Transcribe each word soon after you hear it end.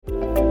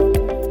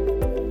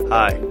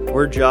Hi,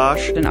 we're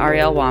Josh and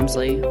Ariel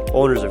Wamsley,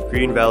 owners of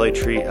Green Valley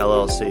Tree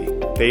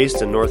LLC,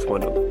 based in North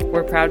Windham.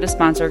 We're proud to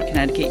sponsor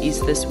Connecticut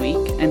East This Week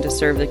and to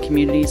serve the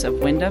communities of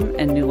Windham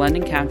and New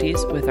London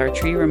counties with our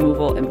tree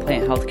removal and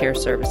plant healthcare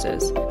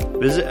services.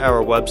 Visit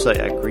our website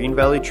at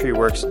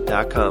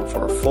greenvalleytreeworks.com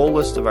for a full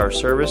list of our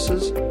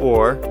services,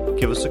 or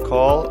give us a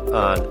call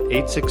on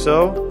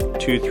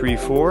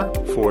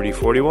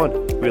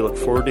 860-234-4041. We look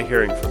forward to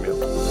hearing from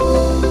you.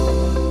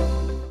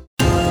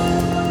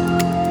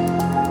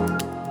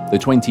 The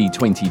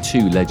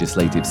 2022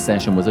 legislative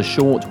session was a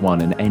short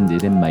one and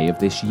ended in May of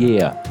this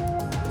year.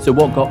 So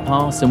what got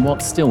passed and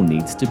what still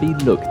needs to be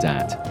looked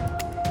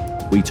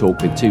at? We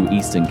talk with two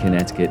Eastern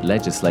Connecticut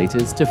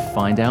legislators to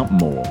find out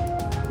more.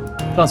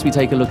 Plus, we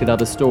take a look at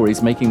other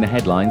stories making the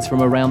headlines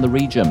from around the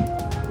region.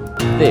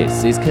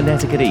 This is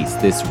Connecticut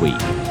East This Week.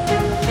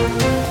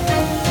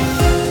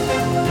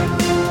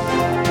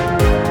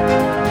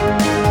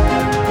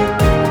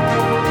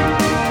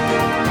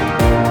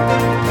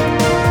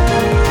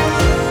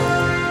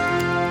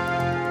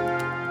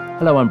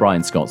 Hello, I'm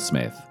Brian Scott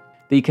Smith.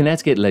 The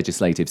Connecticut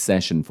legislative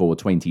session for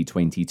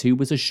 2022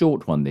 was a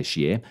short one this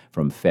year,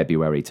 from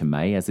February to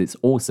May, as it's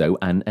also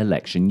an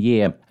election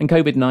year. And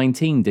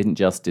COVID-19 didn't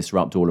just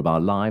disrupt all of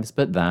our lives,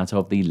 but that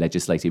of the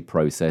legislative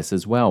process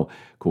as well,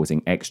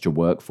 causing extra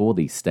work for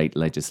the state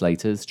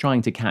legislators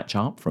trying to catch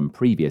up from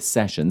previous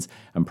sessions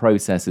and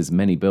process as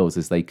many bills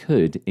as they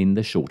could in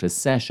the shortest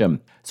session.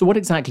 So what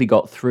exactly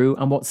got through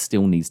and what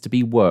still needs to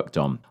be worked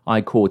on? I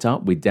caught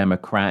up with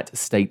Democrat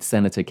State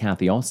Senator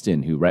Cathy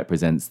Austin, who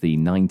represents the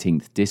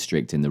 19th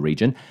District in the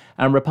region,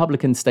 and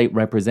Republican State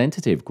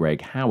Representative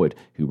Greg Howard,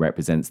 who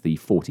represents the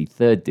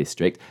 43rd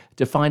District,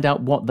 to find out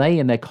what they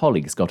and their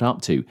colleagues got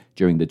up to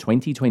during the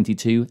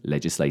 2022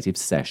 legislative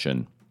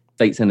session.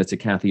 State Senator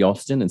Cathy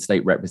Austin and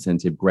State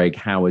Representative Greg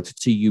Howard,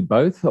 to you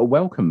both,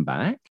 welcome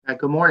back.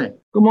 Good morning.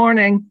 Good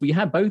morning. We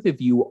had both of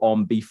you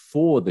on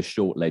before the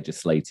short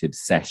legislative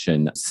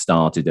session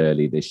started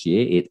earlier this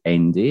year. It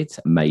ended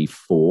May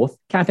 4th.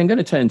 Cathy, I'm going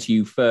to turn to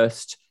you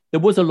first. There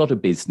was a lot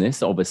of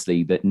business,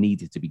 obviously, that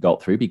needed to be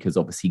got through because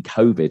obviously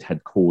COVID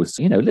had caused,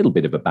 a little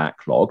bit of a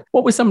backlog.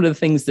 What were some of the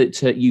things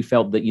that you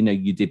felt that,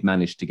 you did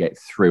manage to get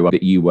through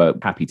that you were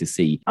happy to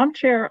see? I'm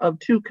chair of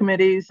 2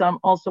 committees. I'm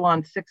also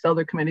on 6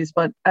 other committees,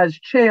 but as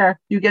chair,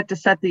 you get to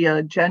set the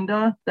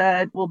agenda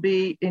that will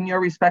be in your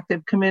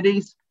respective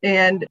committees.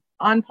 And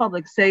on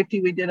public safety,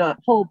 we did a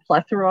whole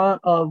plethora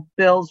of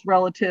bills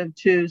relative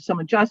to some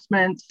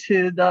adjustments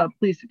to the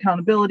police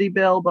accountability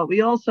bill, but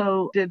we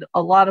also did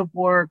a lot of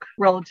work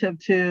relative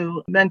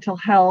to mental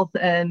health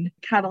and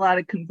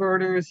catalytic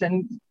converters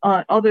and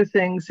other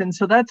things. And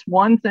so that's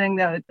one thing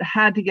that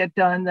had to get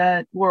done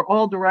that were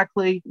all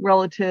directly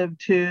relative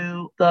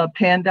to the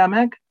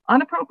pandemic.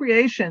 On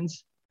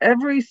appropriations,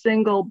 every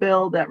single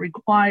bill that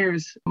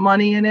requires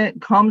money in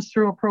it comes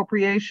through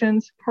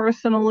appropriations.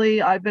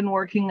 Personally, I've been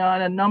working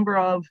on a number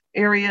of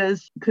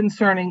areas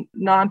concerning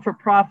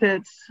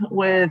non-for-profits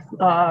with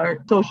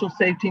social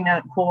safety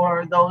net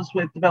for those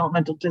with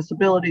developmental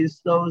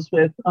disabilities, those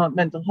with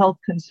mental health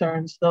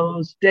concerns,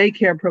 those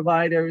daycare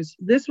providers.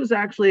 This was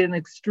actually an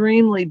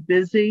extremely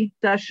busy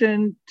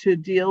session to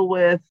deal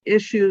with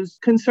issues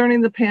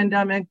concerning the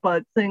pandemic,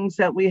 but things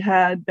that we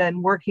had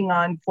been working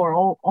on for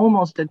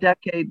almost a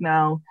decade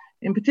now,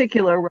 in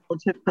particular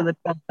relative to the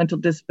developmental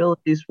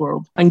disabilities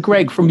world. And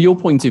Greg, from your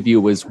point of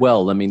view as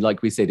well,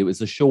 like we said, it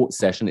was a short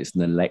session. It's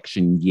an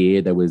election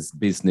year. There was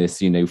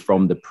business,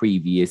 from the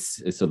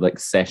previous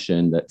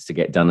session that's to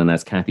get done. And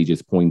as Cathy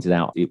just pointed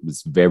out, it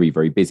was very,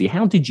 very busy.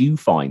 How did you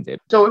find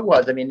it? So it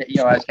was.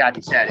 As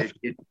Cathy said,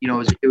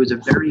 it was a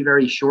very,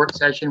 very short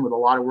session with a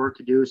lot of work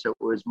to do. So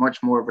it was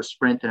much more of a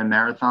sprint than a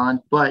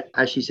marathon. But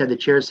as she said, the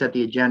chair set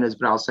the agendas.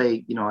 But I'll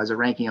say, as a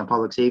ranking on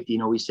public safety,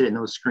 we sit in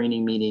those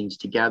screening meetings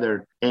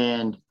together. And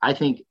I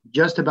think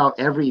just about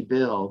every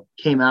bill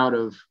came out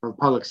of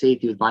public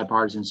safety with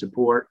bipartisan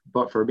support,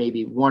 but for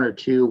maybe 1 or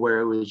 2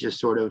 where it was just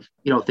sort of,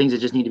 things that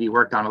just need to be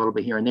worked on a little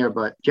bit here and there.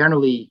 But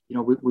generally,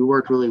 we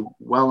worked really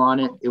well on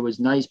it. It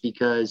was nice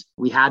because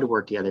we had to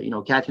work together.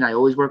 Cathy and I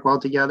always work well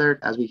together,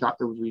 as we've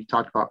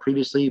talked about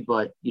previously,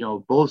 but,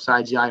 both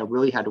sides of the aisle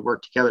really had to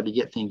work together to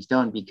get things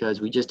done because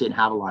we just didn't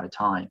have a lot of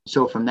time.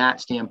 So from that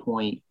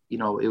standpoint,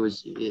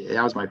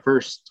 that was my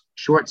first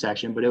short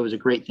section, but it was a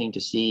great thing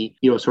to see,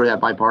 sort of that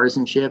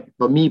bipartisanship.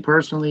 But me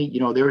personally,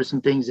 there were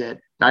some things that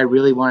I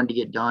really wanted to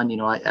get done.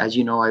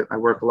 I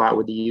work a lot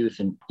with the youth,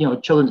 and,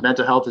 children's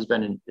mental health has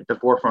been at the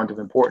forefront of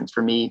importance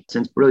for me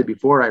since really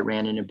before I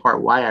ran, and in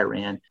part why I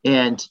ran.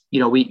 And,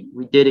 we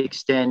did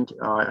extend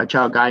a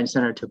child guidance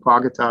center to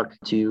Pawcatuck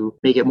to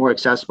make it more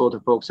accessible to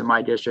folks in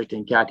my district.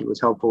 And Cathy was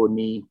helpful with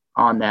me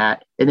on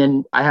that. And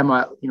then I had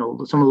some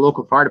of the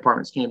local fire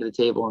departments came to the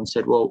table and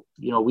said, well,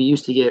 we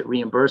used to get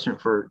reimbursement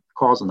for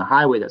calls on the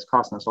highway that's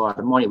costing us a lot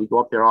of money. We go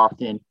up there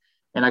often.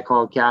 And I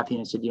called Cathy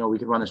and said, we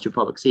could run this through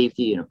public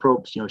safety and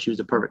approach, she was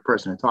the perfect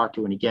person to talk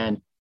to. And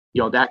again,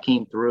 that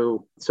came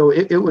through. So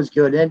it was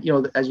good.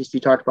 And, as you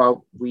talked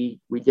about, we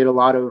did a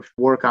lot of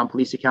work on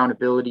police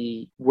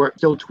accountability. We're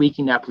still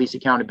tweaking that police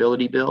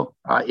accountability bill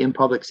in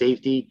public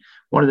safety.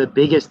 One of the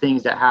biggest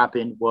things that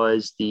happened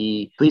was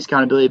the police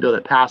accountability bill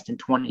that passed in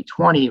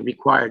 2020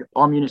 required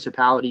all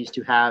municipalities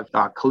to have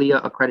CLIA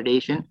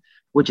accreditation,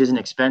 which is an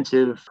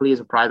expensive, CLIA is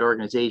a private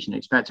organization,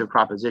 expensive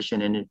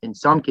proposition. And in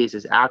some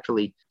cases,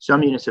 actually,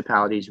 some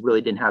municipalities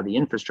really didn't have the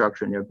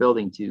infrastructure in their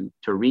building to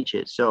reach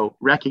it. So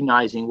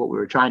recognizing what we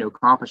were trying to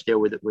accomplish there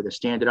with a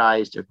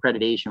standardized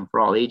accreditation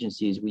for all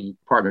agencies, we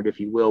partnered, if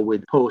you will,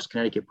 with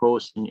Connecticut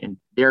Post and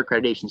their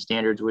accreditation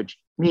standards, which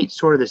meet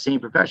sort of the same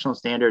professional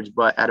standards,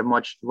 but at a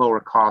much lower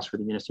cost for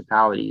the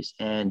municipalities.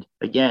 And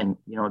again,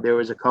 there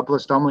was a couple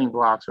of stumbling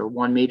blocks, or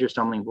one major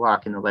stumbling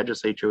block in the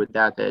legislature with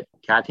that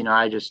Kathy and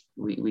I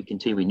we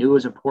continued. We knew it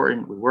was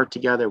important. We worked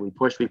together. We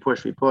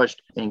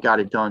pushed, and got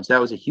it done. So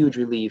that was a huge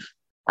relief,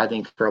 I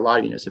think, for a lot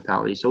of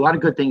municipalities. So a lot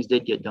of good things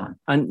did get done.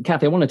 And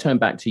Kathy, I want to turn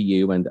back to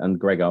you, and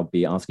Greg, I'll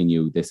be asking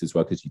you this as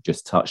well, because you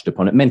just touched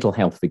upon it. Mental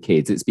health for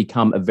kids, it's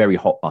become a very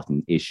hot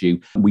button issue.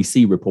 We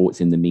see reports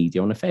in the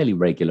media on a fairly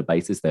regular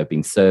basis. There have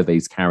been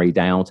surveys carried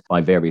out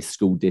by various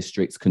school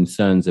districts,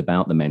 concerns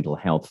about the mental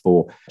health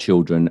for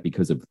children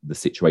because of the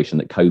situation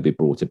that COVID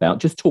brought about.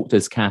 Just talk to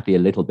us, Kathy, a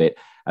little bit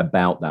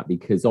about that,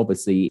 because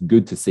obviously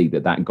good to see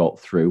that got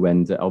through,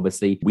 and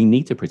obviously we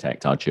need to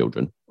protect our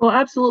children. Well,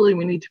 absolutely,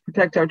 we need to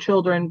protect our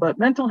children, but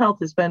mental health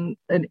has been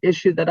an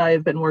issue that I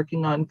have been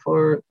working on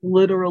for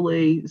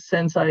literally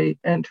since I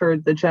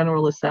entered the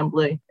General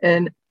Assembly,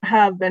 and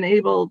have been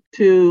able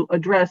to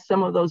address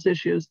some of those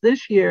issues.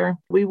 This year,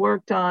 we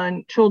worked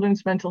on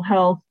children's mental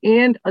health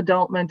and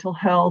adult mental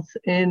health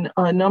in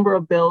a number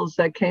of bills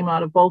that came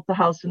out of both the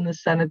House and the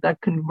Senate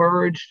that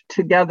converged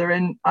together.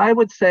 And I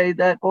would say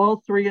that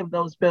all three of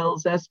those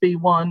bills, SB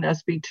 1,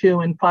 SB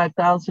 2, and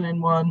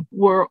 5001,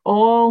 were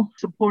all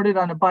supported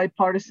on a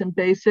bipartisan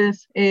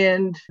basis.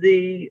 And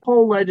the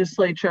whole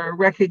legislature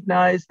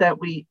recognized that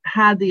we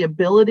had the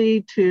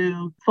ability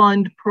to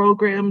fund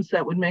programs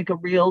that would make a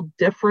real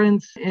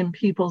difference in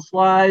people's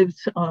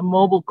lives,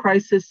 mobile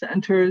crisis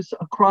centers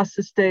across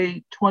the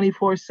state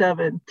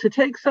 24/7, to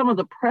take some of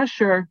the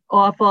pressure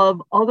off of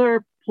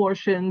other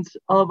portions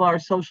of our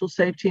social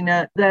safety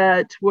net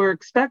that were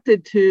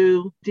expected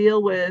to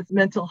deal with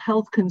mental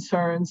health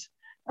concerns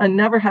and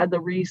never had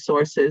the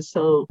resources.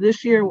 So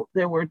this year,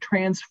 there were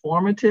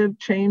transformative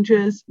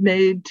changes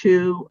made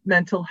to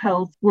mental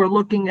health. We're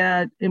looking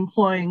at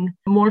employing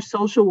more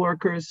social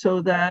workers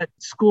so that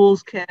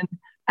schools can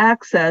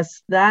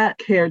access that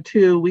care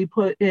too. We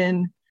put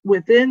in,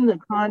 within the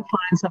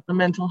confines of the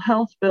mental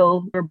health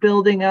bill, we're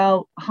building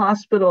out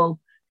hospital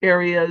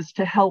areas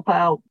to help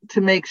out, to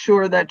make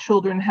sure that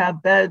children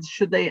have beds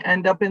should they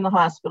end up in the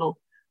hospital.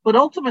 But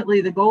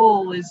ultimately, the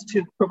goal is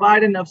to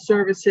provide enough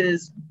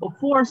services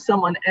before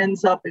someone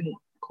ends up in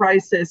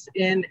crisis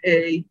in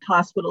a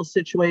hospital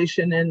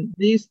situation. And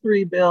these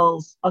three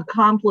bills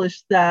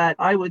accomplish that,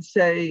 I would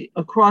say,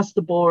 across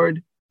the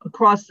board,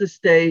 across the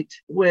state,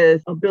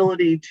 with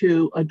ability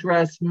to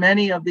address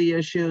many of the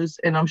issues.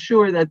 And I'm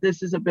sure that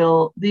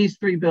these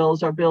three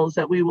bills are bills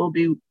that we will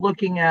be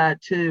looking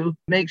at to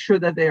make sure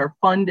that they are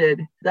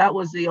funded. That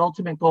was the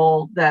ultimate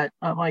goal that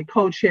my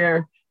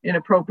co-chair in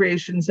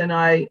appropriations and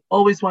I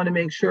always want to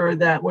make sure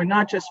that we're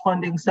not just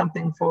funding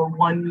something for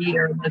 1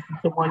 year unless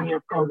it's a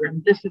 1-year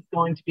program. This is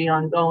going to be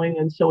ongoing.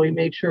 And so we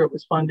made sure it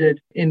was funded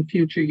in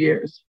future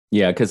years.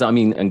 Yeah, because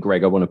and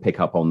Greg, I want to pick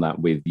up on that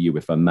with you,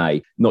 if I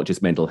may, not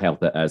just mental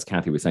health, as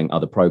Kathy was saying,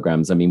 other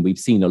programs. We've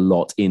seen a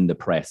lot in the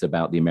press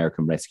about the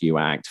American Rescue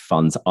Act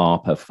funds,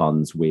 ARPA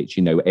funds, which,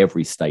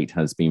 every state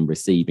has been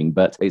receiving,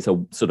 but it's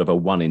a sort of a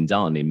one and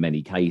done in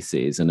many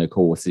cases. And of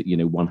course,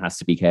 one has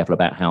to be careful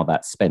about how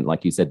that's spent.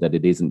 Like you said, that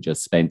it isn't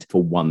just spent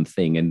for one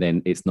thing and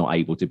then it's not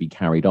able to be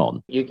carried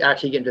on. You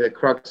actually get into the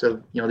crux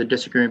of, the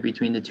disagreement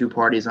between the two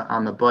parties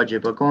on the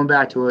budget. But going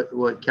back to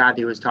what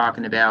Kathy was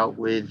talking about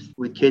with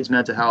kids'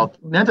 mental health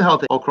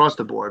across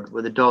the board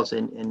with adults.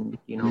 And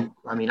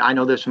I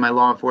know this from my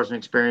law enforcement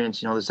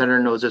experience. The senator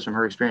knows this from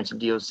her experience in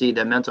DOC,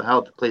 that mental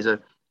health plays a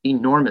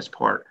enormous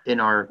part in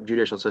our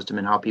judicial system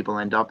and how people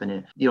end up in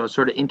it.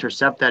 Sort of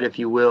intercept that, if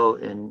you will,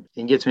 and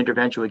get some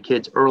intervention with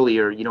kids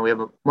earlier. We have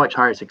a much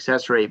higher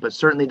success rate, but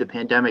certainly the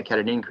pandemic had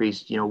an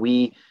increase.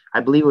 I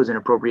believe it was in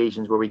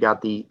appropriations where we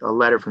got a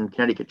letter from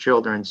Connecticut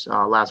Children's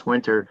last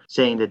winter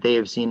saying that they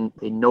have seen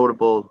a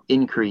notable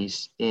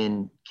increase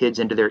in kids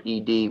into their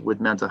ED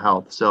with mental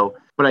health. So,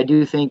 but I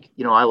do think,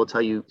 I will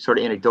tell you sort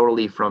of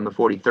anecdotally from the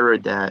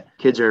 43rd that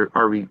kids are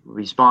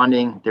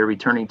responding. They're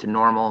returning to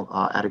normal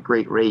at a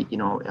great rate,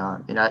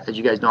 and as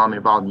you guys know, I'm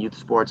involved in youth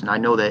sports, and I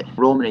know that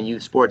enrollment in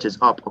youth sports is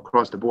up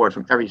across the board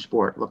from every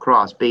sport,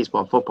 lacrosse,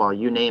 baseball, football,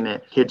 you name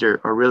it. Kids are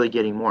really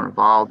getting more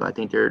involved. I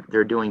think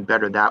they're doing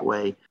better that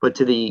way. But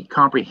to the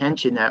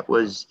comprehension that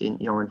was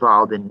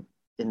involved in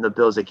the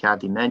bills that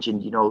Kathy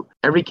mentioned,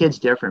 every kid's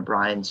different,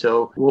 Brian.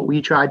 So what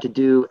we tried to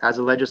do as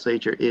a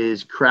legislature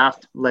is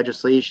craft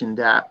legislation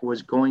that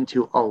was going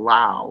to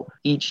allow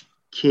each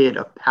kid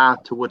a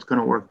path to what's going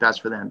to work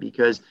best for them.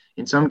 Because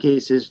in some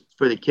cases,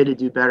 for the kid to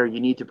do better, you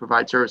need to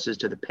provide services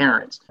to the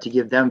parents to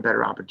give them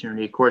better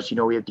opportunity. Of course,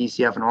 we have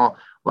DCF and a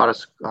lot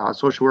of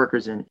social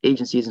workers and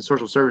agencies and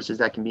social services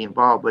that can be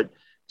involved, but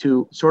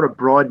to sort of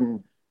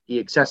broaden the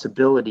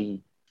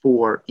accessibility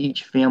for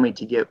each family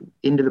to get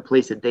into the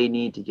place that they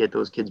need to get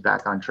those kids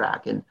back on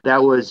track. And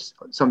that was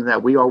something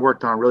that we all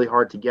worked on really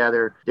hard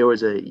together. There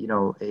was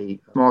a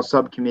small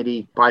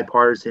subcommittee,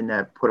 bipartisan,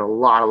 that put a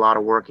lot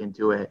of work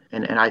into it.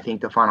 And I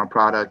think the final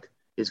product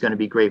is going to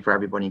be great for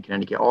everybody in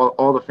Connecticut,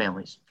 all the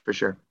families, for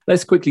sure.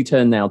 Let's quickly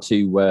turn now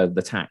to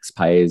the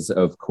taxpayers,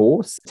 of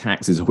course.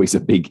 Tax is always a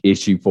big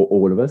issue for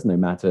all of us, no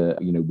matter,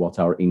 what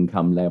our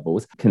income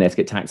levels.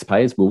 Connecticut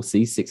taxpayers will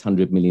see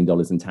 $600 million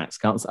in tax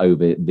cuts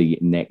over the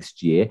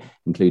next year,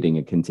 including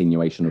a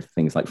continuation of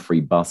things like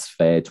free bus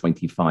fare,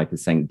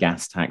 25%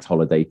 gas tax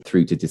holiday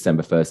through to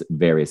December 1st,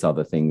 various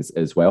other things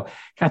as well.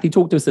 Kathy,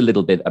 talk to us a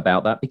little bit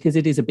about that, because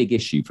it is a big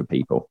issue for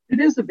people. It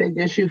is a big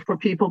issue for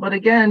people. But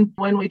again,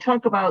 when we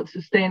talk about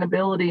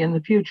sustainability in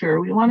the future,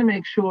 we want to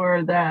make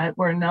sure that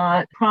we're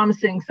not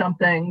promising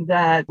something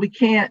that we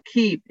can't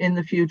keep in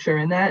the future.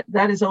 And that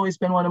has always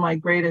been one of my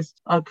greatest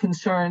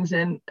concerns.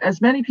 And as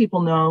many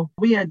people know,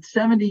 we had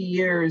 70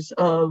 years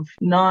of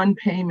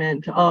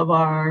non-payment of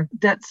our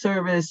debt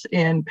service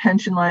and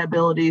pension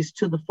liabilities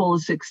to the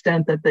fullest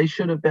extent that they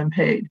should have been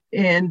paid.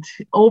 And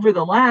over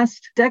the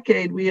last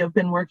decade, we have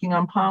been working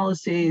on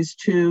policies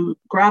to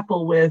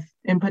grapple with,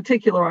 in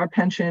particular, our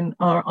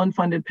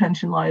unfunded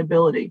pension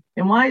liability.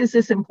 And why is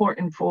this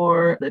important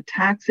for the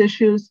tax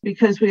issues?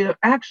 Because we are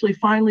actually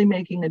finally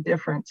making a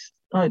difference.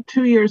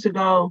 2 years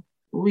ago,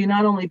 we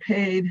not only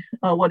paid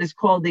what is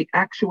called the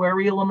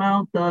actuarial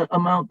amount, the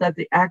amount that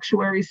the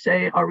actuaries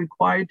say are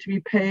required to be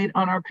paid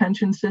on our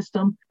pension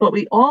system, but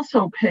we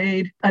also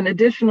paid an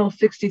additional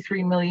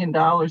 $63 million.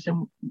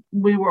 And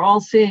we were all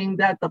seeing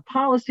that the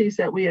policies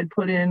that we had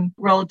put in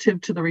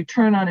relative to the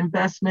return on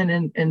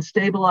investment and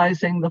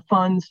stabilizing the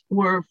funds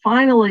were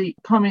finally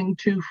coming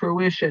to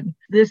fruition.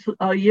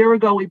 A year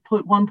ago, we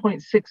put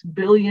 $1.6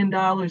 billion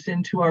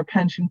into our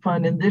pension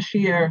fund, and this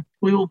year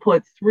we will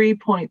put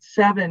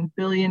 $3.7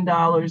 billion.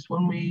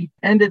 When we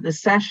ended the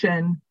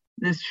session,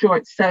 this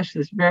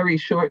very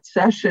short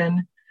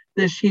session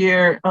this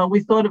year,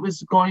 we thought it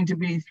was going to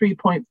be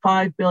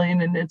 $3.5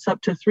 billion, and it's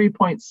up to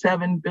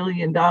 $3.7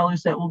 billion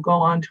that will go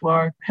onto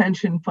our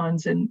pension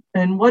funds. And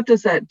what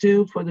does that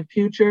do for the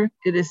future?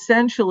 It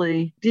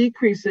essentially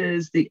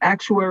decreases the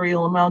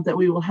actuarial amount that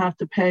we will have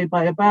to pay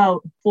by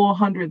about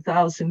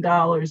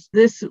 $400,000.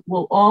 This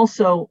will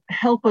also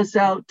help us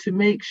out to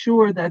make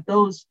sure that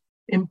those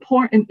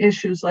important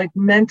issues like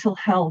mental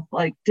health,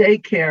 like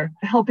daycare,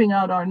 helping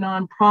out our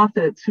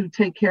nonprofits who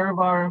take care of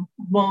our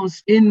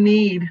most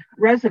in-need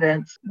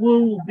residents,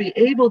 will be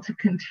able to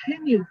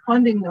continue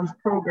funding those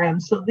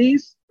programs. So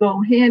these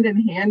go hand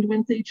in hand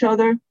with each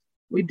other.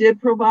 We did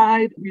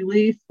provide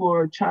relief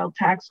for child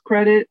tax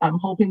credit. I'm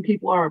hoping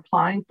people are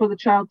applying for the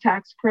child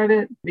tax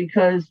credit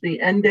because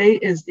the end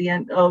date is the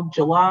end of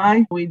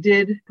July. We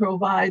did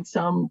provide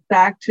some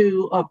back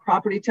to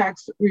property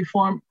tax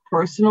reform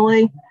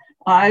personally.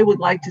 I would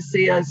like to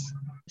see us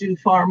do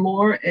far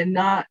more and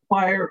not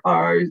require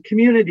our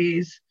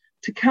communities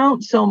to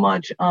count so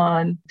much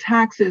on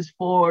taxes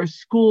for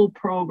school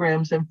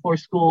programs and for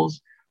schools.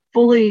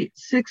 Fully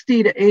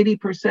 60 to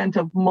 80%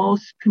 of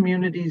most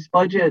communities'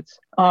 budgets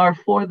are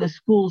for the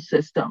school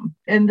system.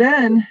 And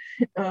then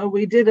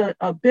we did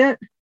a bit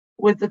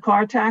with the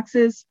car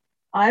taxes.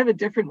 I have a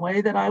different way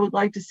that I would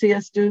like to see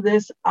us do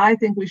this. I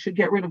think we should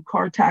get rid of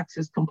car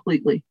taxes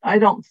completely. I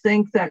don't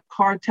think that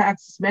car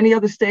taxes, many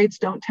other states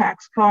don't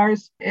tax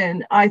cars,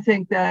 and I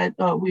think that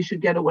we should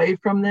get away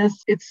from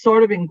this. It's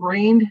sort of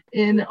ingrained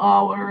in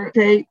our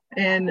state,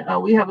 and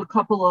we have a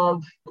couple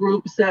of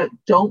groups that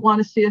don't want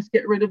to see us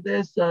get rid of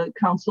this,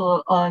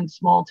 Council on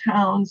Small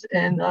Towns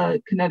and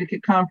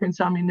Connecticut Conference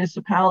on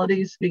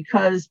Municipalities,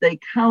 because they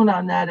count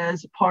on that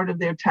as part of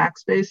their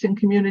tax base in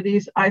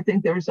communities. I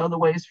think there's other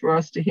ways for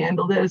us to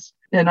handle this.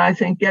 And I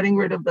think getting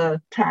rid of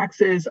the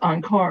taxes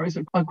on cars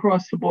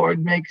across the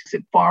board makes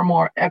it far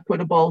more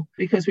equitable,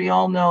 because we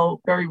all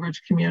know very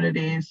rich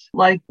communities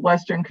like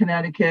Western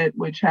Connecticut,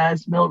 which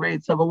has mill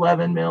rates of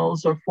 11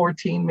 mills or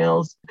 14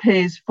 mills,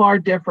 pays far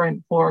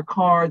different for a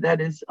car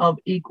that is of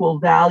equal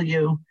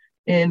value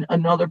in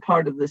another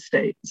part of the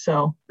state.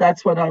 So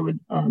that's what I would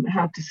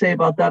have to say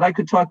about that. I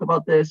could talk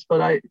about this,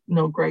 but I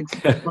know Greg's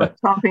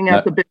chomping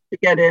at the bit to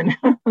get in.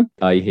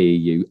 I hear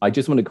you. I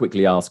just want to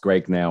quickly ask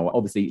Greg now,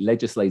 obviously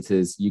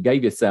legislators, you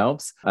gave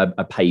yourselves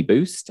a pay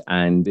boost,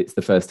 and it's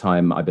the first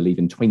time, I believe,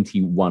 in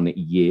 21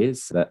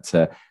 years that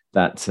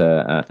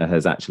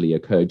has actually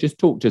occurred. Just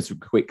talk just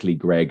quickly,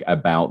 Greg,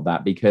 about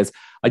that, because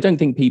I don't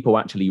think people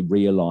actually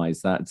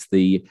realize that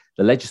the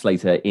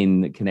legislator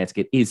in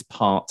Connecticut is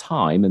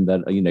part-time, and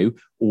that,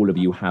 all of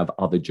you have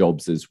other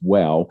jobs as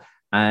well.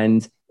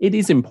 And it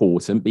is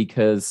important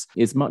because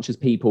as much as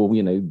people,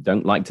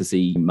 don't like to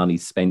see money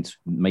spent,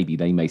 maybe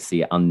they may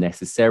see it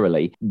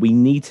unnecessarily, we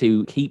need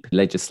to keep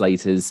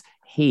legislators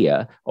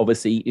here,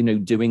 obviously,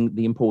 doing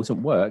the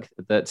important work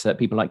that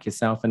people like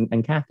yourself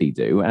and Kathy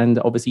do. And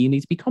obviously you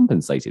need to be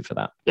compensated for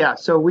that. Yeah,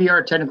 so we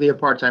are technically a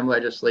part-time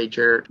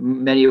legislature.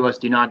 Many of us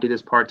do not do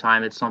this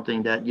part-time. It's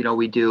something that,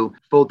 we do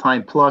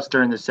full-time plus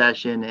during the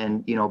session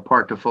and,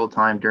 part to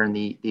full-time during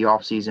the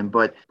off season.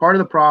 But part of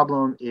the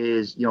problem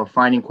is,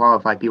 finding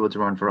qualified people to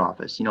run for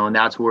office, and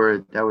that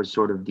was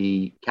sort of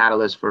the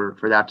catalyst for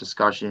that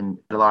discussion.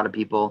 A lot of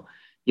people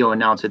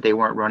announced that they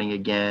weren't running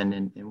again.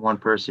 And one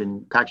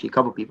person, actually a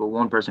couple people,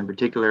 one person in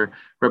particular,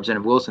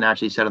 Representative Wilson,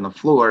 actually said on the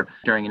floor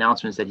during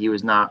announcements that he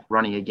was not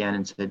running again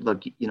and said,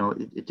 look,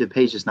 the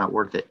pay's just not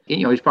worth it.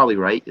 He's probably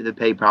right. The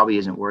pay probably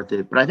isn't worth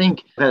it. But I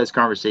think I've had this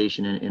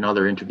conversation in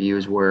other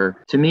interviews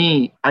where, to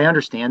me, I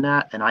understand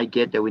that. And I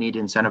get that we need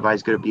to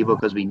incentivize good people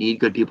because we need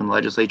good people in the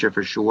legislature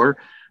for sure.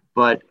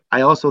 But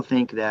I also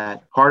think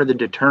that part of the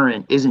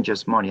deterrent isn't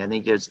just money. I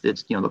think it's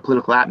the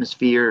political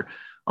atmosphere,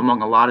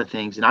 among a lot of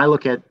things. And I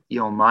look at,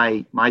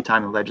 my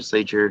time in the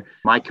legislature,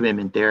 my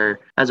commitment there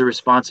as a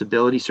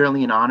responsibility,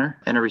 certainly an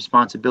honor, and a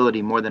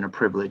responsibility more than a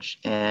privilege.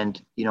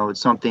 And, it's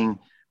something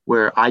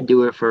where I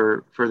do it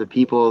for the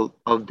people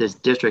of this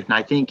district. And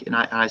I think, and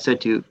I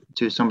said to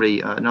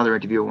somebody, another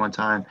interviewer one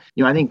time,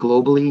 I think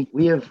globally,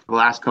 we have the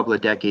last couple of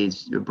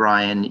decades,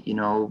 Brian,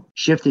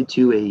 shifted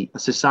to a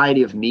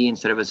society of me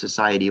instead of a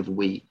society of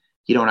we.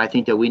 And I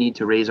think that we need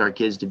to raise our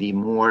kids to be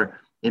more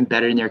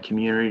embedded in their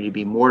community, to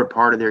be more a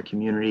part of their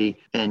community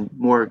and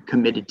more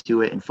committed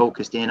to it and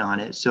focused in on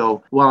it.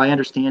 So while I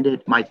understand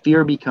it, my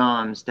fear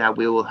becomes that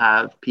we will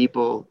have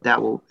people that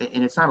will,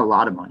 and it's not a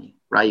lot of money,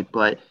 right?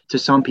 But to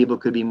some people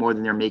it could be more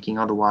than they're making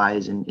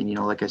otherwise. And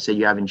like I said,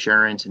 you have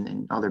insurance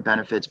and other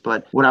benefits.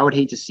 But what I would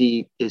hate to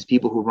see is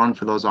people who run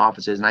for those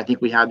offices. And I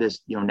think we have this,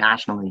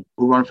 nationally,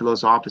 who run for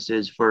those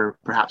offices for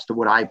perhaps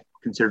what I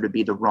consider to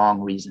be the wrong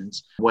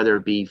reasons, whether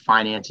it be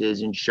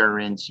finances,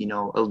 insurance,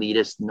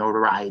 elitist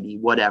notoriety,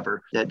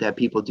 whatever that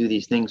people do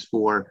these things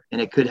for.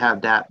 And it could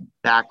have that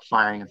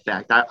backfiring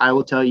effect. I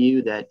will tell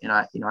you that,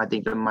 and I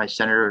think that my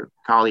senator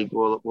colleague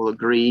will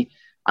agree.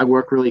 I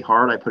work really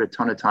hard. I put a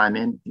ton of time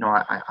in.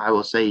 I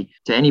will say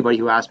to anybody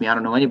who asks me, I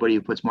don't know anybody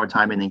who puts more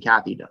time in than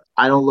Kathy does.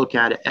 I don't look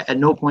at it. At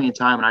no point in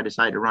time when I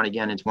decided to run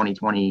again in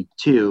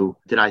 2022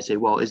 did I say,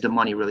 well, is the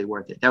money really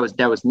worth it?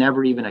 That was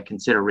never even a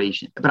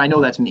consideration. But I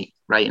know that's me,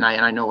 right? And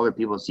I know other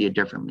people see it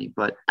differently.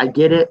 But I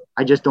get it.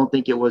 I just don't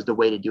think it was the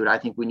way to do it. I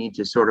think we need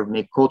to sort of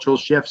make cultural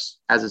shifts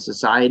as a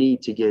society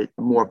to get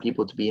more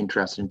people to be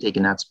interested in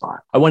taking that spot.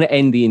 I want to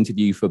end the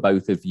interview for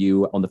both of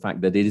you on the fact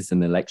that it is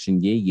an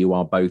election year. You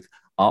are both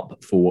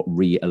up for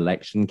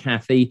re-election.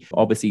 Kathy,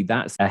 obviously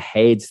that's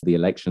ahead. The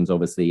elections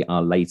obviously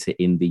are later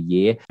in the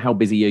year. How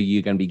busy are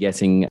you going to be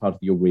getting part of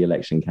your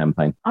re-election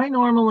campaign? I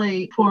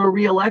normally, for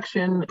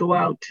re-election, go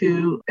out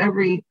to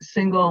every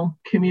single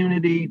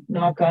community,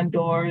 knock on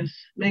doors,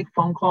 make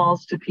phone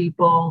calls to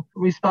people,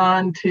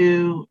 respond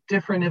to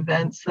different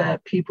events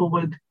that people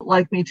would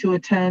like me to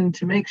attend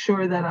to make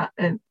sure that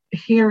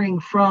hearing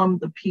from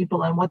the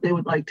people and what they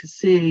would like to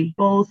see,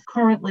 both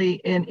currently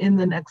and in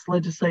the next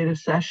legislative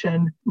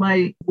session.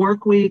 My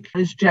work week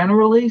is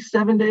generally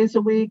 7 days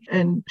a week,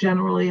 and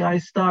generally I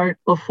start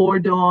before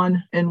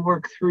dawn and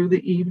work through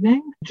the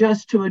evening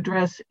just to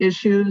address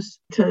issues,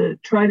 to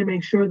try to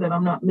make sure that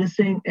I'm not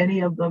missing any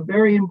of the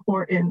very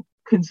important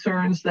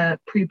concerns that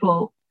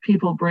people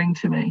bring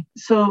to me.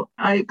 So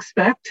I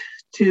expect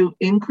to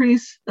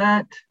increase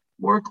that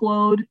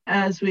workload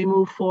as we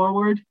move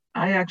forward.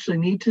 I actually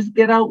need to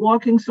get out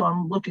walking, so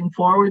I'm looking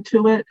forward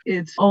to it.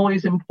 It's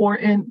always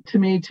important to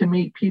me to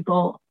meet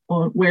people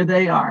where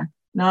they are,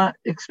 not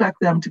expect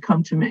them to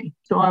come to me.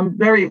 So I'm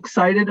very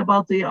excited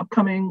about the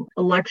upcoming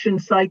election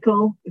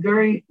cycle,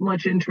 very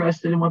much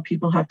interested in what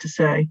people have to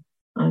say.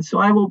 So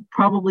I will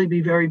probably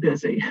be very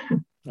busy.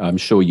 I'm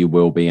sure you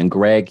will be. And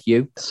Greg,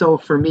 you? So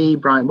for me,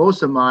 Brian,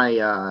 most of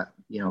my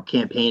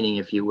campaigning,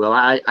 if you will,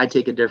 I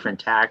take a different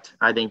tact.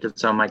 I think that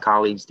some of my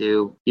colleagues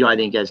do. I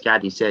think, as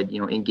Kathy said,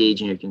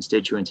 engaging your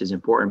constituents is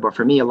important. But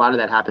for me, a lot of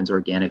that happens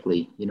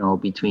organically,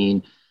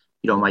 between,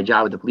 my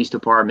job with the police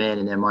department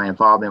and then my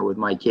involvement with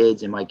my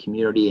kids and my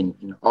community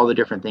and all the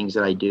different things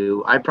that I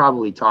do. I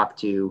probably talk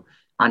to,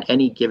 on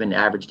any given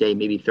average day,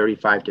 maybe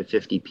 35 to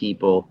 50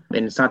 people.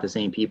 And it's not the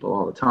same people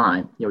all the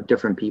time,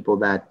 different people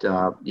that,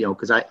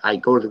 because I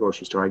go to the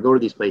grocery store, I go to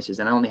these places,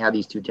 and I only have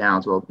these two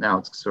towns. Well, now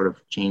it's sort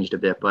of changed a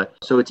bit, but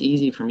so it's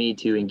easy for me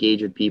to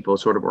engage with people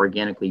sort of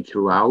organically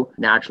throughout.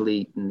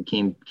 Naturally, in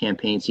the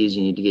campaign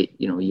season, you need to get,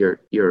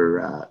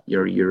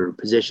 your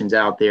positions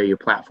out there, your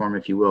platform,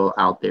 if you will,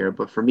 out there.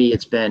 But for me,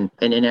 it's been,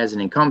 and then as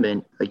an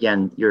incumbent,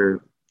 again,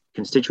 your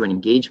constituent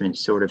engagement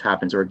sort of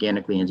happens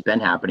organically, and it's been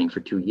happening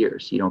for 2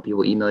 years.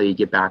 People email you,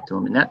 get back to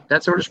them, and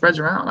that sort of spreads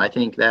around. I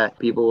think that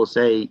people will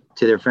say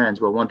to their friends,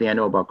 well, one thing I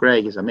know about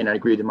Greg is I may not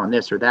agree with him on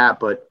this or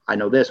that, but I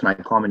know this. When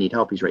I call him and need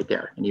help, he's right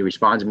there, and he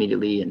responds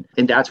immediately.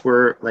 And that's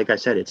where, like I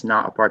said, it's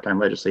not a part-time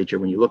legislature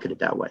when you look at it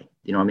that way.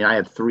 I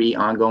have 3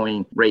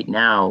 ongoing right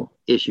now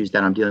issues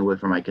that I'm dealing with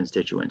for my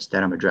constituents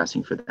that I'm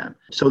addressing for them.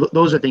 So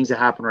those are things that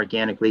happen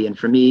organically. And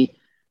for me,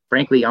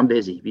 frankly, I'm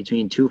busy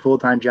between 2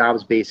 full-time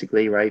jobs,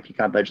 basically, right? If you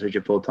count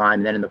legislature full-time.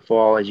 And then in the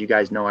fall, as you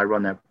guys know, I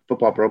run that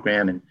football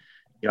program, and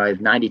I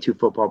have 92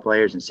 football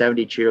players and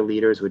 70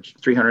 cheerleaders, which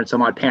 300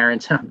 some odd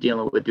parents I'm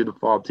dealing with through the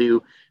fall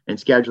too, and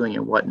scheduling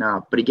and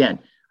whatnot. But again,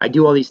 I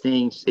do all these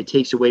things. It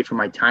takes away from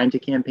my time to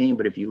campaign,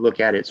 but if you look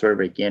at it, sort of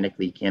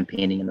organically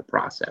campaigning in the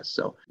process.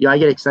 So, I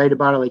get excited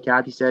about it, like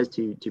Kathy says,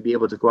 to be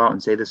able to go out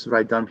and say, this is what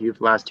I've done for you for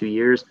the last 2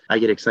 years. I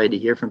get excited to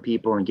hear from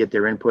people and get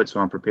their input, so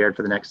I'm prepared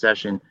for the next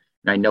session.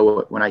 And I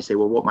know when I say,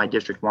 well, what my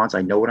district wants,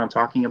 I know what I'm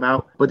talking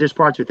about. But there's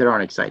parts of it that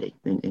aren't exciting.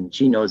 And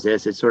she knows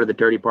this. It's sort of the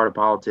dirty part of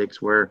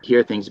politics where you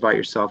hear things about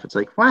yourself. It's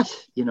like, what?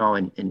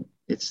 And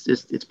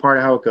it's part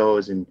of how it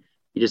goes. And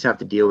you just have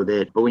to deal with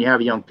it. But when you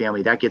have a young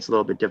family, that gets a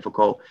little bit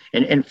difficult.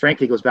 And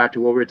frankly, it goes back to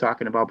what we were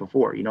talking about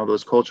before,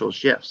 those cultural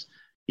shifts.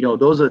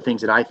 Those are the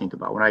things that I think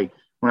about when I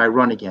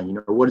run again.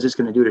 What is this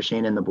going to do to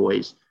Shane and the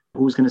boys?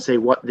 Who's going to say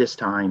what this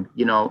time?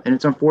 And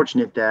it's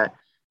unfortunate that,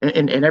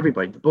 and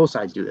everybody, both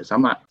sides do this.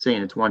 I'm not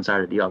saying it's one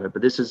side or the other,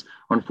 but this is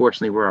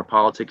unfortunately where our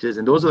politics is.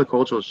 And those are the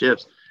cultural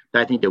shifts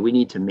that I think that we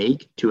need to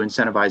make to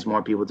incentivize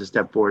more people to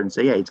step forward and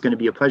say, hey, it's going to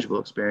be a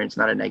pleasurable experience,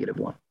 not a negative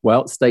one.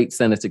 Well, State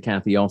Senator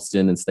Kathy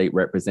Austin and State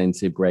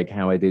Representative Greg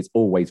Howard, it's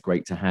always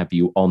great to have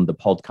you on the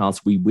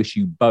podcast. We wish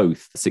you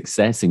both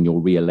success in your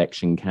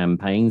re-election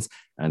campaigns.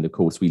 And of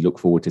course, we look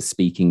forward to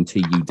speaking to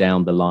you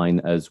down the line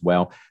as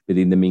well. But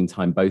in the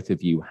meantime, both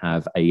of you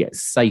have a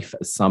safe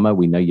summer.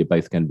 We know you're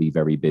both going to be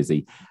very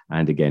busy.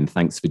 And again,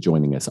 thanks for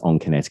joining us on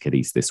Connecticut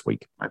East this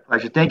week. My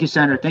pleasure. Thank you,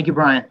 Senator. Thank you,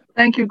 Brian.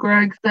 Thank you,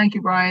 Greg. Thank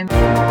you, Brian.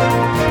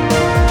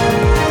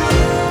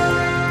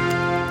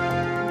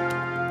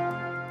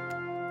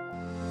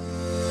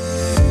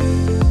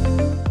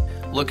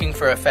 Looking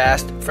for a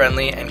fast,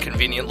 friendly, and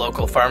convenient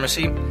local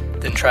pharmacy?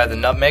 Then try the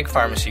Nutmeg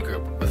Pharmacy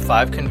Group with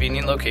 5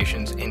 convenient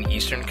locations in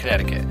Eastern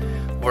Connecticut.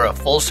 We're a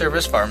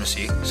full-service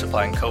pharmacy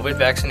supplying COVID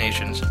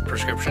vaccinations,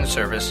 prescription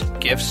service,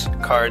 gifts,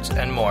 cards,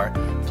 and more,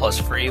 plus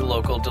free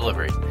local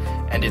delivery.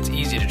 And it's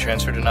easy to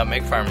transfer to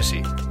Nutmeg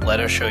Pharmacy. Let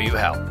us show you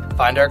how.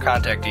 Find our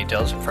contact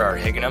details for our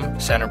Higganum,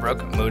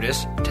 Centerbrook,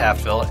 Moodus,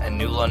 Taftville, and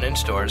New London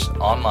stores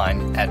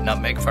online at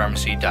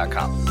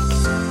nutmegpharmacy.com.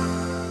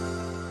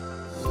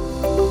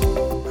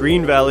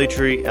 Green Valley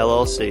Tree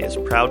LLC is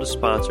proud to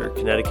sponsor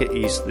Connecticut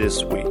East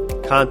this week.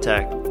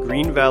 Contact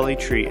Green Valley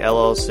Tree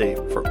LLC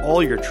for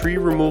all your tree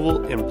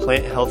removal and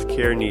plant health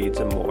care needs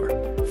and more.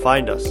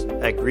 Find us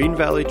at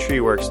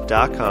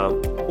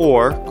greenvalleytreeworks.com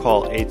or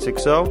call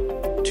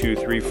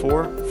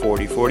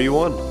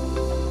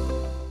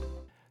 860-234-4041.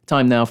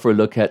 Time now for a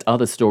look at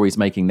other stories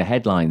making the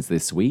headlines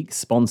this week,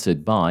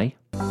 sponsored by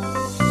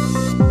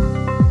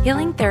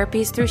Healing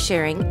Therapies Through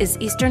Sharing is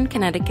Eastern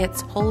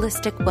Connecticut's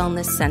holistic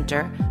wellness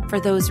center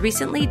for those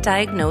recently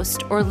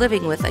diagnosed or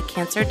living with a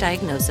cancer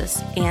diagnosis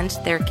and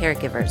their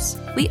caregivers.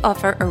 We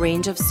offer a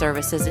range of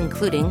services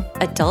including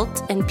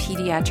adult and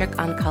pediatric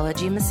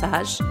oncology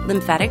massage,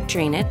 lymphatic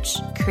drainage,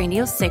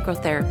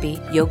 craniosacral therapy,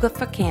 yoga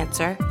for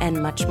cancer,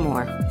 and much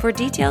more. For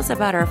details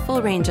about our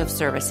full range of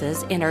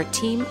services and our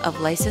team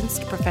of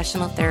licensed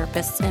professional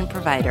therapists and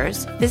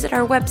providers, visit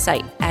our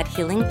website at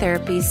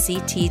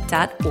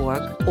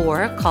healingtherapiesct.org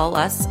or call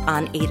us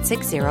on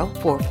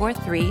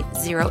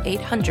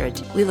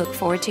 860-443-0800. We look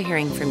forward to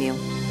hearing from you.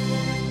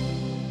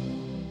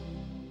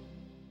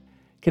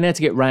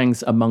 Connecticut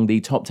ranks among the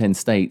top 10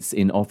 states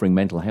in offering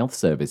mental health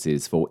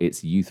services for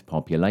its youth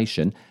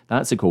population.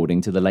 That's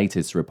according to the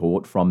latest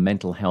report from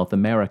Mental Health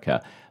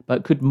America.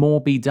 But could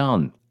more be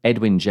done?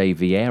 Edwin J.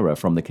 Vieira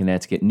from the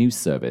Connecticut News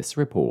Service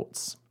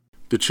reports.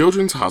 The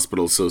Children's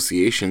Hospital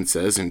Association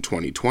says in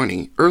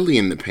 2020, early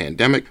in the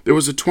pandemic, there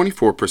was a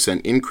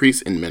 24%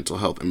 increase in mental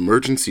health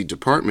emergency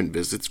department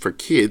visits for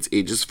kids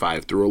ages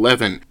 5 through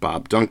 11.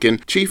 Bob Duncan,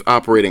 Chief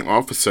Operating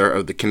Officer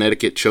of the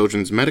Connecticut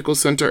Children's Medical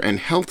Center and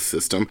Health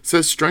System,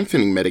 says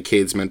strengthening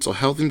Medicaid's mental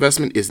health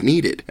investment is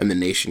needed, and the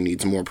nation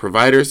needs more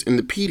providers in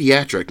the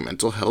pediatric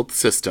mental health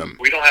system.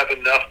 We don't have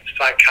enough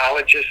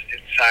psychologists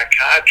and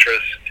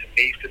psychiatrists to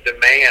meet the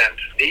demand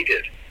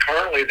needed.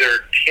 Currently, there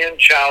are 10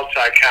 child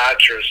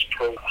psychiatrists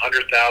per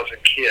 100,000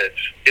 kids.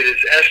 It is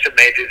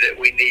estimated that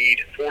we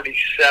need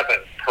 47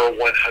 per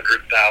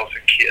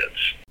 100,000 kids.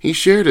 He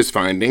shared his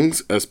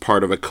findings as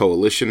part of a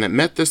coalition that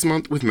met this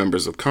month with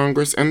members of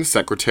Congress and the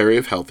Secretary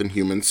of Health and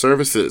Human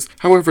Services.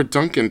 However,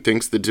 Duncan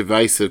thinks the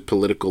divisive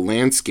political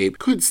landscape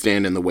could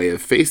stand in the way of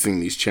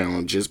facing these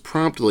challenges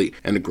promptly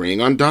and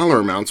agreeing on dollar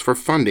amounts for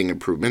funding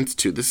improvements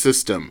to the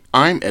system.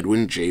 I'm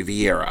Edwin J.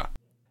 Vieira.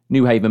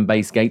 New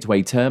Haven-based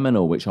Gateway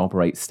Terminal, which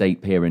operates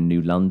State Pier in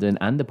New London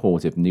and the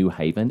Port of New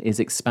Haven,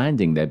 is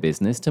expanding their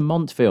business to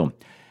Montville.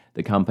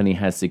 The company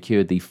has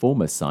secured the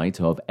former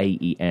site of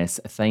AES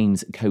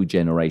Thames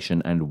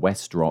Cogeneration and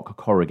West Rock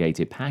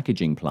Corrugated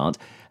Packaging Plant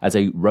as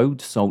a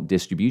road salt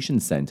distribution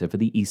center for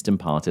the eastern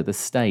part of the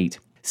state.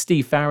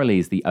 Steve Farrelly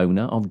is the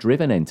owner of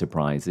Driven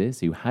Enterprises,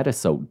 who had a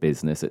salt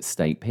business at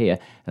State Pier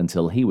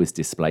until he was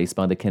displaced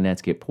by the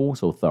Connecticut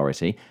Port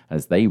Authority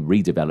as they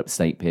redeveloped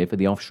State Pier for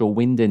the offshore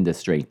wind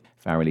industry.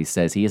 Farrelly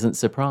says he isn't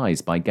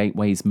surprised by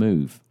Gateway's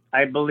move.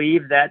 I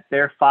believe that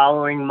they're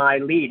following my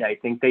lead. I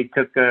think they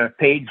took a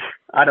page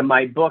out of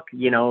my book.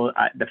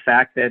 The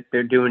fact that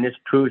they're doing this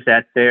proves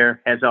that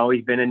there has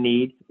always been a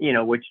need,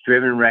 which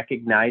Driven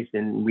recognized,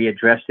 and we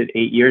addressed it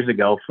 8 years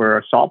ago for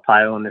a salt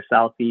pile in the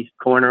southeast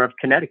corner of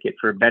Connecticut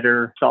for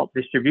better salt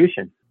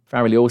distribution.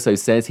 Farrelly also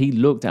says he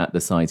looked at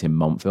the site in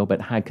Montville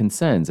but had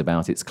concerns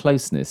about its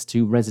closeness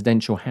to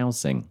residential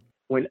housing.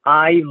 When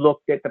I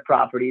looked at the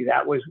property,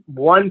 that was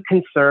one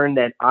concern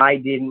that I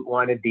didn't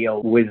want to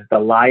deal with, the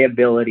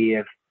liability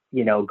of,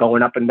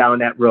 going up and down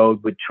that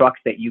road with trucks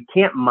that you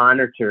can't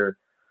monitor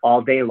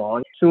all day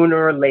long.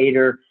 Sooner or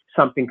later,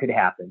 something could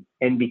happen.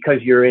 And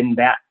because you're in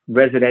that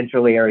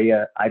residential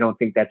area, I don't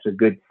think that's a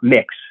good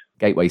mix.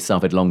 Gateway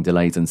suffered long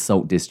delays and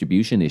salt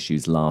distribution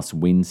issues last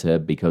winter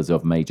because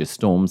of major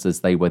storms,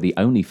 as they were the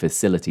only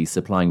facility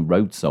supplying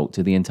road salt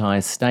to the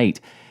entire state.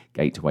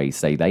 Gateway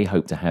say they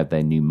hope to have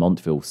their new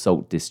Montville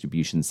Salt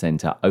Distribution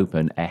Centre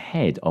open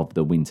ahead of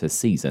the winter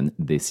season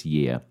this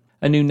year.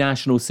 A new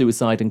National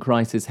Suicide and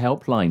Crisis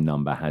Helpline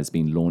number has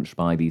been launched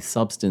by the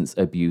Substance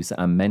Abuse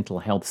and Mental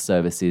Health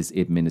Services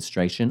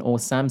Administration, or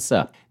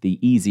SAMHSA. The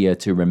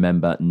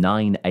easier-to-remember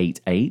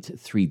 988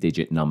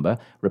 three-digit number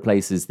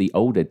replaces the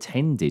older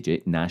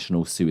 10-digit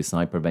National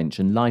Suicide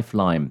Prevention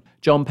Lifeline.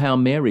 John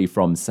Palmieri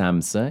from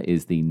SAMHSA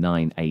is the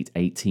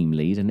 988 team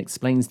lead and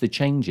explains the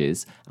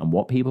changes and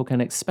what people can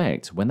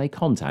expect when they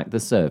contact the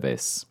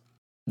service.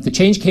 The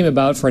change came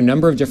about for a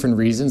number of different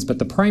reasons, but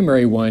the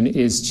primary one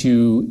is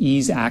to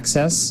ease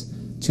access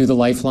to the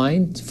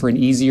Lifeline, for an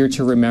easier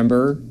to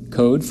remember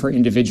code for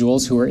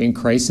individuals who are in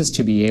crisis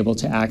to be able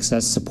to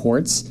access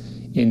supports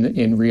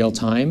in real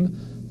time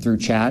through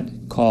chat,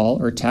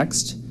 call, or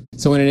text.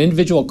 So when an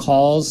individual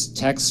calls,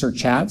 texts, or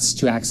chats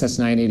to access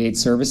 988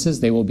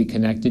 services, they will be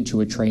connected to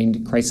a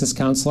trained crisis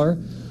counselor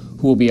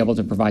who will be able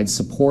to provide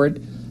support,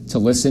 to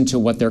listen to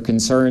what their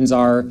concerns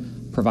are,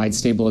 provide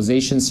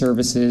stabilization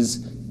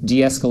services,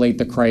 de-escalate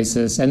the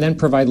crisis, and then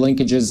provide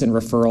linkages and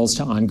referrals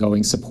to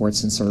ongoing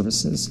supports and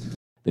services.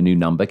 The new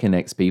number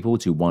connects people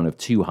to one of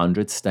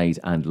 200 state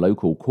and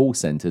local call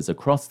centres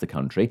across the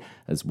country,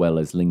 as well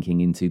as linking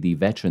into the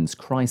Veterans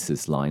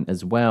Crisis Line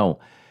as well.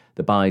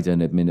 The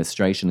Biden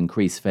administration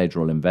increased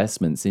federal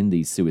investments in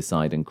the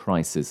Suicide and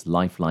Crisis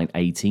Lifeline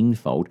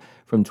 18-fold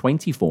from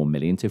 $24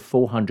 million to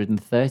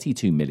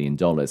 $432 million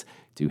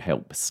to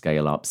help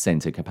scale up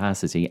centre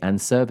capacity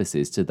and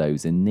services to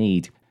those in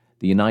need.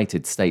 The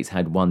United States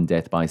had one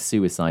death by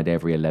suicide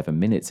every 11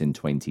 minutes in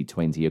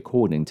 2020,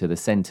 according to the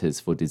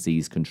Centers for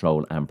Disease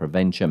Control and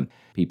Prevention.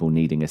 People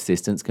needing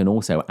assistance can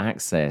also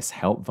access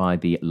help via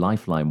the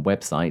Lifeline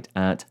website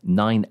at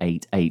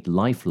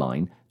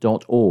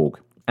 988lifeline.org.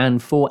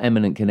 And 4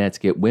 eminent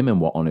Connecticut women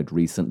were honored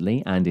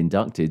recently and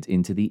inducted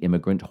into the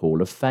Immigrant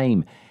Hall of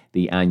Fame.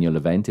 The annual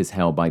event is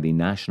held by the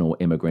National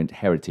Immigrant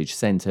Heritage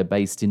Center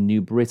based in New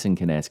Britain,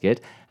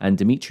 Connecticut, and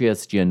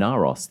Demetrios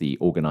Giannaros, the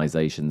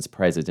organization's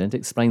president,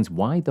 explains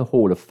why the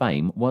Hall of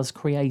Fame was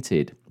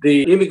created.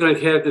 The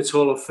Immigrant Heritage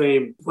Hall of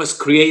Fame was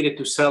created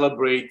to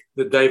celebrate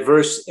the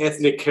diverse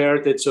ethnic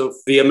heritage of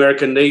the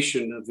American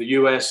nation, of the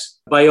U.S.,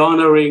 by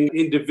honoring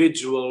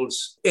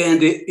individuals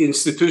and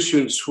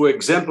institutions who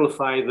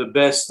exemplify the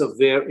best of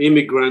their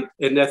immigrant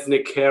and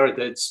ethnic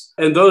heritage,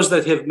 and those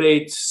that have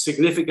made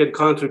significant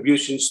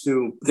contributions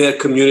to their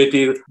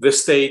community, the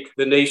state,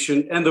 the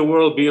nation, and the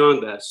world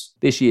beyond us.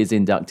 This year's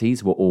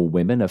inductees were all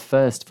women, a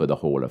first for the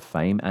Hall of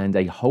Fame and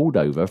a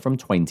holdover from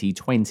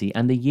 2020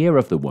 and the Year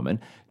of the Woman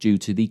due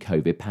to the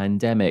COVID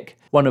pandemic.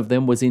 One of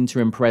them was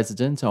interim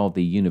president of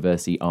the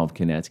University of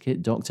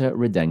Connecticut, Dr.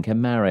 Radenka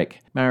Marek.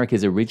 Marek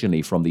is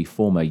originally from the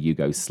former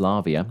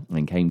Yugoslavia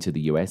and came to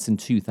the US in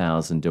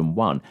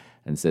 2001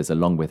 and says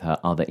along with her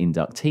other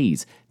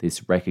inductees,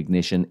 this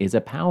recognition is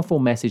a powerful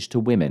message to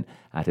women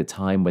at a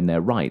time when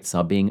their rights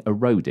are being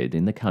eroded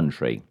in the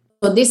country.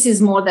 So this is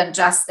more than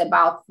just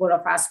about 4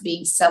 of us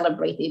being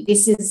celebrated.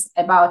 This is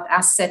about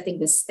us setting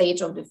the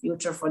stage of the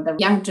future for the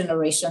young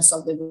generations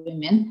of the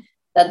women,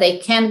 that they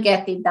can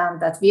get it done,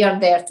 that we are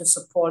there to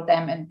support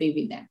them and be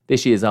with them.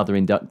 This year's other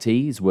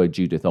inductees were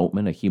Judith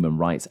Altman, a human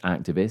rights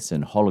activist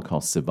and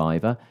Holocaust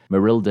survivor,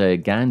 Marilda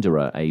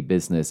Gandera, a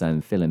business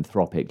and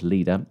philanthropic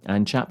leader,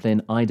 and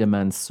Chaplain Ida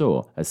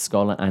Mansour, a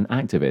scholar and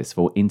activist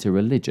for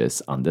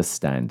interreligious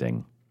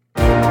understanding.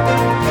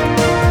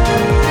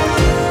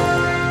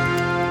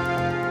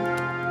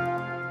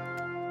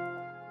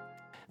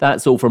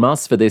 That's all from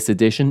us for this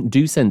edition.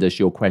 Do send us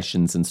your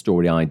questions and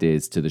story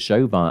ideas to the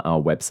show via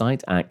our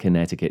website at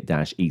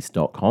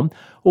connecticut-east.com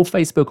or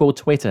Facebook or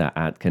Twitter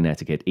at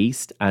Connecticut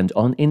East and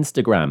on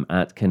Instagram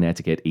at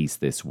Connecticut East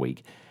This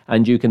Week.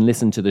 And you can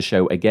listen to the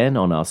show again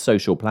on our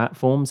social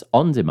platforms,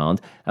 on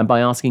demand, and by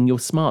asking your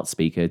smart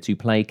speaker to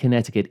play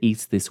Connecticut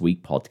East This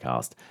Week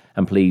podcast.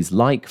 And please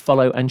like,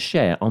 follow, and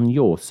share on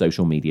your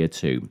social media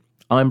too.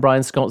 I'm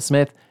Brian Scott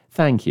Smith.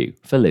 Thank you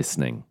for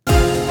listening.